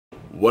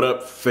What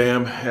up,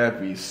 fam?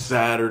 Happy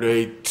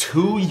Saturday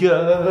to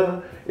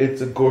ya.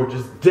 It's a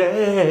gorgeous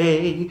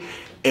day,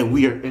 and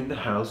we are in the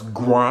house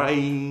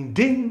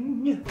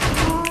grinding.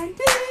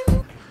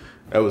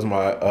 That was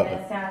my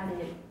That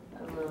sounded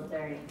a little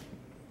dirty.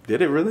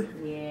 Did it really?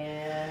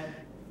 Yeah.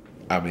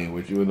 I mean,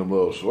 with you in them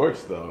little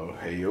shorts, though.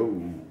 Hey,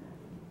 yo.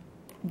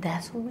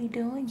 That's what we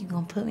doing? You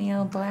gonna put me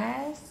on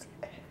blast?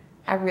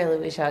 I really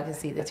wish y'all could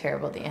see the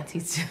terrible dance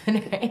he's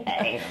doing right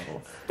now.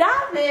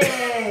 Stop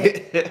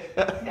it!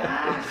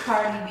 God,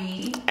 Cardi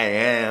B.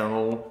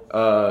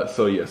 Ow.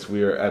 So yes,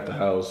 we are at the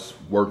house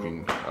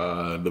working.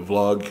 The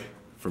vlog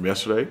from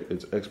yesterday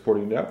is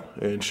exporting now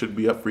and should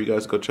be up for you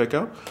guys to go check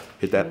out.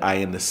 Hit that eye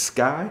in the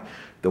sky.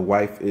 The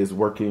wife is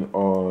working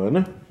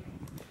on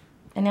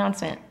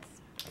Announcements.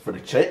 for the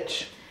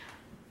church.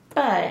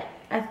 But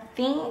I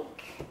think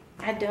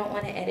I don't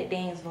want to edit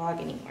Dane's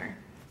vlog anymore.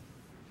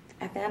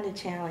 I found a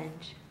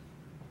challenge.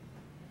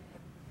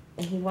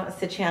 And he wants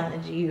to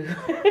challenge you.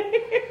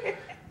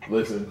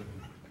 Listen,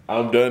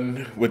 I'm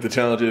done with the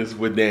challenges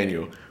with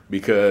Daniel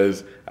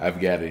because I've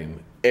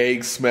gotten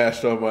eggs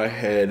smashed on my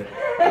head.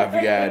 I've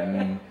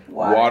gotten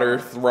water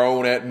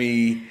thrown at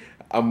me.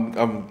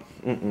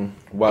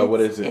 Why? What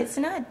is it? It's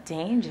not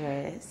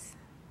dangerous.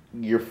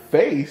 Your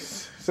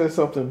face says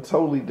something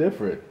totally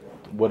different.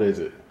 What is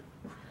it?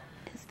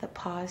 It's the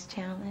pause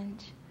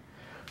challenge.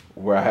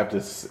 Where I have to,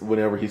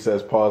 whenever he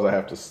says pause, I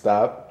have to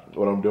stop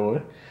what I'm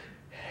doing.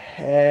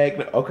 Heck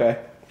no.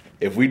 Okay.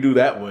 If we do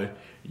that one,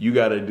 you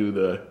got to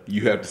do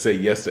you have to say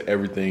yes to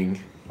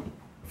everything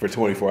for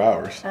 24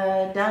 hours.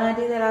 Don't I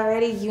do that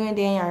already? You and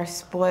Dan are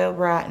spoiled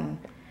rotten.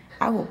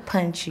 I will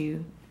punch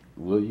you.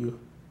 Will you?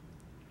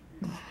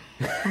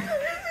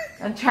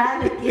 I'm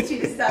trying to get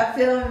you to stop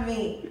filming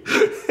me.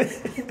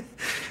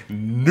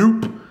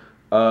 Nope.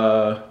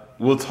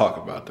 We'll talk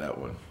about that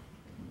one.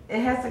 It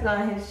has to go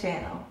on his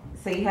channel.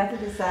 So you have to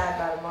decide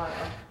by tomorrow.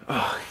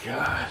 Oh,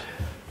 God.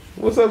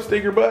 What's up,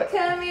 stinker butt?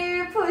 Come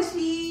here,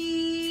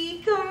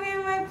 pushy. Come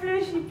here, my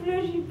plushy.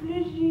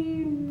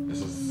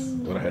 This is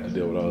what I had to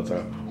deal with all the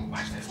time.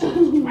 Watch this, guys.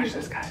 Watch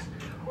this, guys.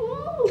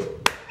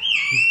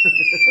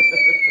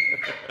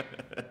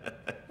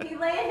 He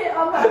landed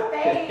on my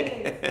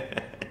face.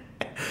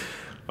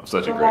 I'm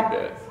such a great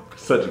dad.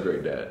 Such a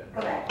great dad.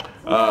 Go back.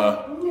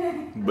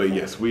 But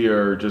yes, we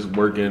are just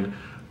working.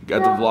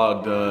 Got the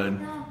vlog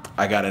done.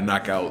 I got to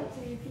knock out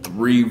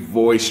 3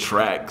 voice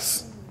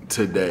tracks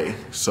today.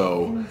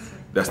 So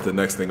that's the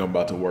next thing I'm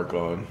about to work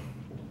on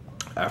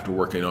after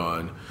working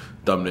on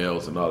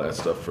thumbnails and all that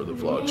stuff for the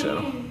vlog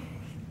channel.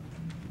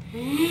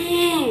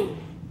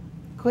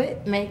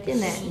 Quit making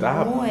that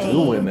Stop noise.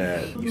 doing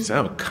that. You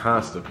sound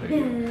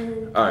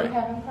constipated. All Are you right.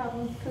 having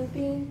problems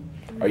pooping?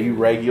 Are you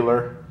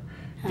regular?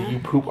 Do you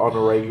poop on the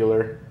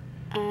regular?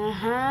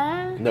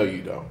 Uh-huh. No,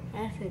 you don't.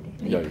 That's it.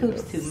 He No, you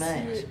poops don't. too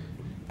much.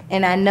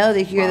 And I know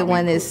that you're the Mommy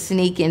one that's poops.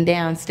 sneaking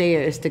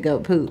downstairs to go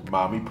poop.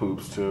 Mommy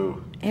poops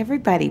too.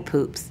 Everybody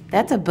poops.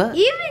 That's a book.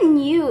 Even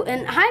you,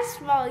 and I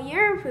smell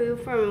your poo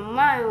from a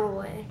mile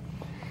away.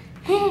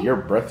 Your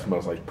breath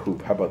smells like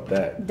poop. How about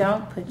that?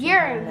 Don't put your You're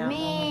hand out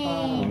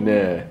mean.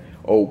 Nah.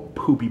 Oh,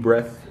 poopy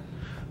breath.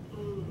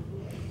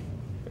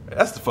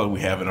 That's the fun we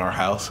have in our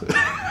house. on the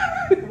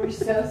phone. We're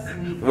so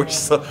sweet.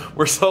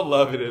 we're so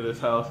loving in this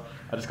house.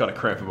 I just got a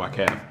cramp in my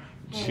calf.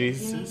 You need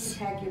Jesus. to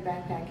pack your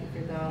backpack if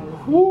you're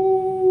going.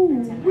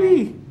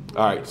 Woo-wee.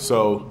 All right,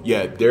 so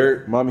yeah,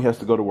 mommy has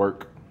to go to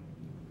work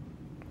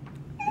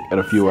in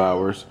a few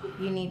hours.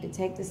 You need to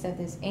take the stuff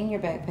that's in your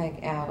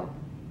backpack out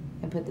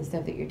and put the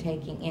stuff that you're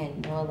taking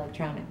in. No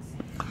electronics.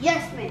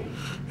 Yes, ma'am.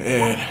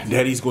 And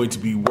Daddy's going to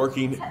be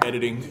working,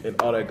 editing, and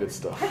all that good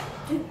stuff.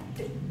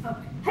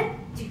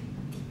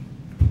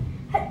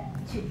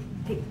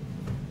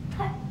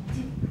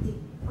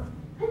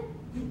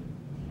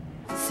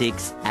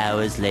 6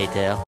 hours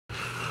later.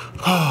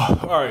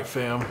 All right,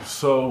 fam.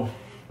 So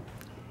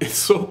it's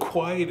so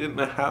quiet in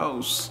the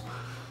house.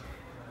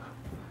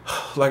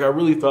 Like I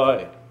really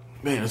thought,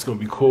 man, it's gonna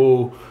be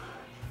cool.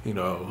 You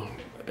know,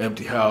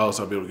 empty house.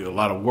 I'll be able to get a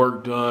lot of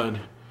work done.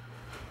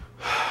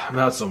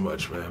 Not so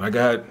much, man. I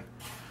got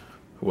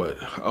what?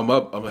 I'm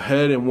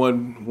ahead in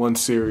one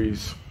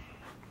series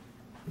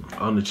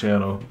on the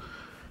channel,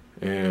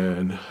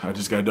 and I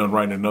just got done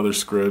writing another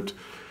script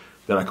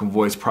that I can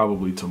voice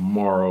probably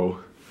tomorrow.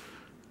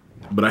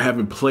 But I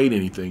haven't played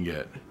anything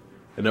yet.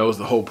 And that was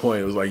the whole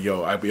point. It was like,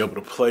 yo, I'd be able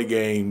to play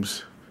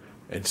games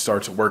and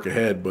start to work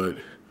ahead, but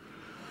man,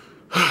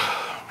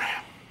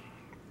 I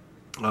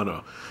don't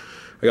know.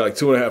 I got like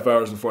 2.5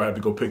 hours before I have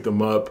to go pick them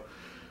up.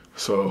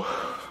 So,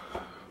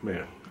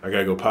 man, I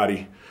gotta go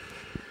potty.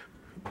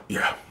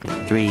 Yeah.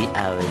 3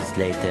 hours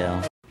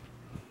later.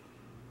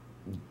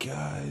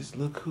 Guys,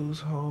 look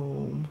who's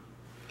home.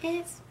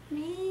 It's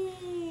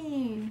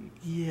me.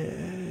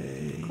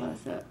 Yay.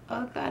 Close up.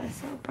 Oh God, it's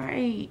so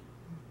bright.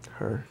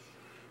 Her.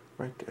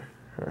 Right there.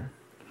 Her.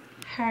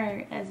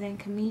 Her, as in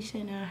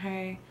Kamisha, not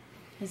her,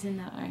 as in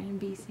the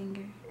R&B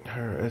singer.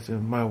 Her as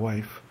in my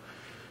wife.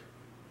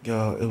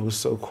 Y'all, it was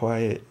so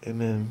quiet,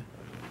 and then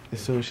as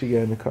soon as she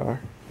got in the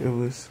car, it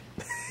was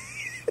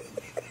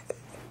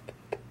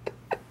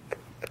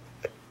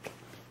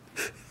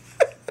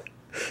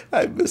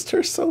I missed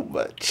her so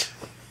much.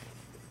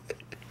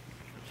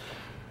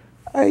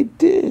 I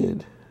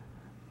did.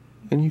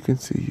 And you can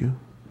see you.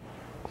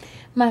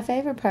 My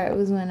favorite part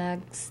was when I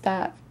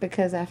stopped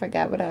because I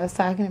forgot what I was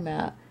talking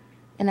about.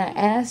 And I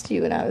asked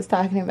you what I was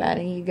talking about,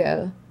 and you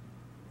go,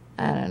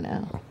 I don't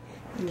know.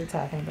 You were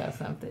talking about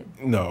something.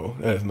 No,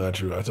 that's not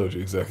true. I told you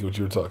exactly what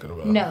you were talking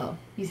about. No,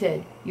 you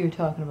said you were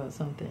talking about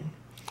something.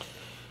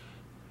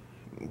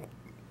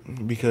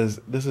 Because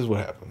this is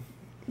what happened.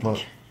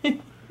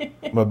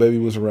 My baby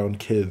was around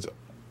kids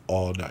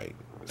all night.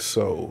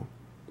 So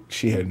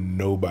she had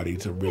nobody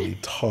to really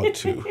talk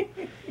to.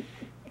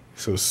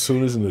 So as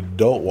soon as an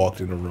adult walked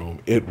in the room,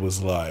 it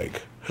was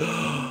like...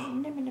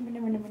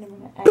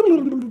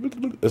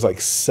 It's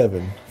like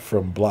 7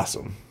 from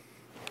Blossom.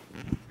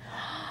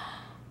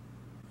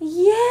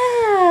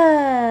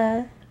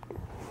 Yeah.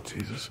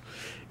 Jesus.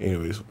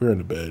 Anyways, we're in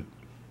the bed.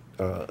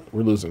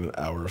 We're losing an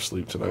hour of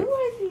sleep tonight. Who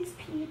are these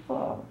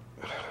people?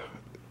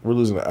 We're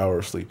losing an hour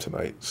of sleep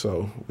tonight,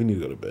 so we need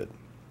to go to bed.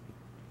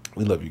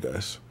 We love you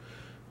guys.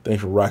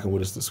 Thanks for rocking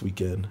with us this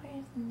weekend.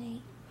 Where's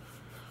Nate?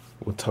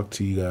 We'll talk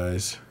to you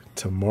guys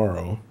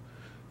tomorrow.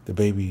 The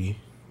baby,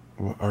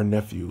 our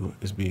nephew,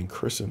 is being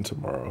christened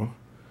tomorrow,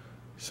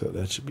 so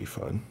that should be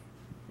fun.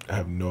 I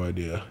have no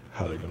idea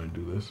how they're going to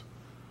do this.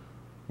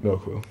 No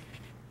clue.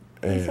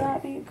 He's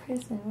not being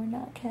christened. We're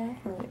not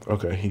Catholic.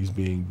 Okay, he's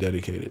being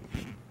dedicated.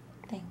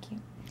 Thank you.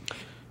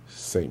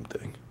 Same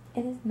thing.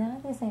 It is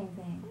not the same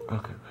thing.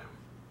 Okay.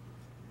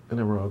 And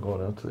then we're all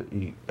going out to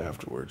eat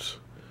afterwards.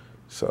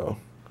 So,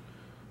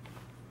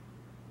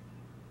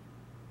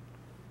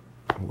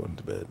 I'm going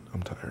to bed.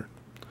 I'm tired.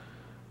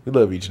 We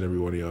love each and every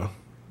one of y'all.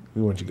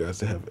 We want you guys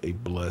to have a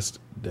blessed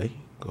day.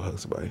 Go hug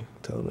somebody.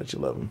 Tell them that you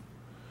love them.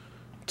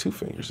 2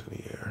 fingers in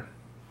the air.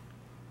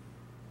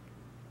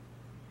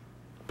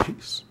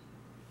 Peace.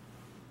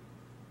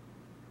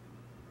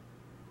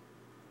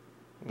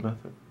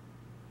 Nothing.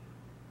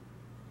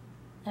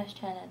 I was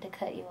trying not to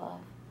cut you off.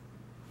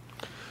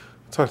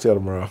 Talk to y'all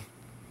tomorrow.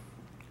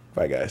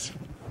 Bye, guys.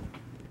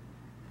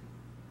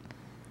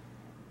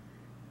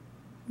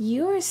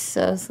 You are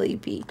so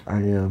sleepy. I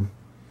am.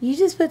 You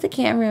just put the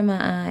camera in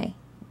my eye.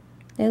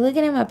 They're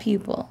looking at my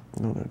pupil.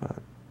 No, they're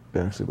not.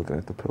 They're actually looking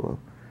at the pillow.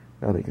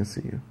 Now they can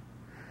see you.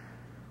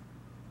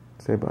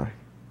 Say bye.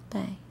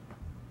 Bye.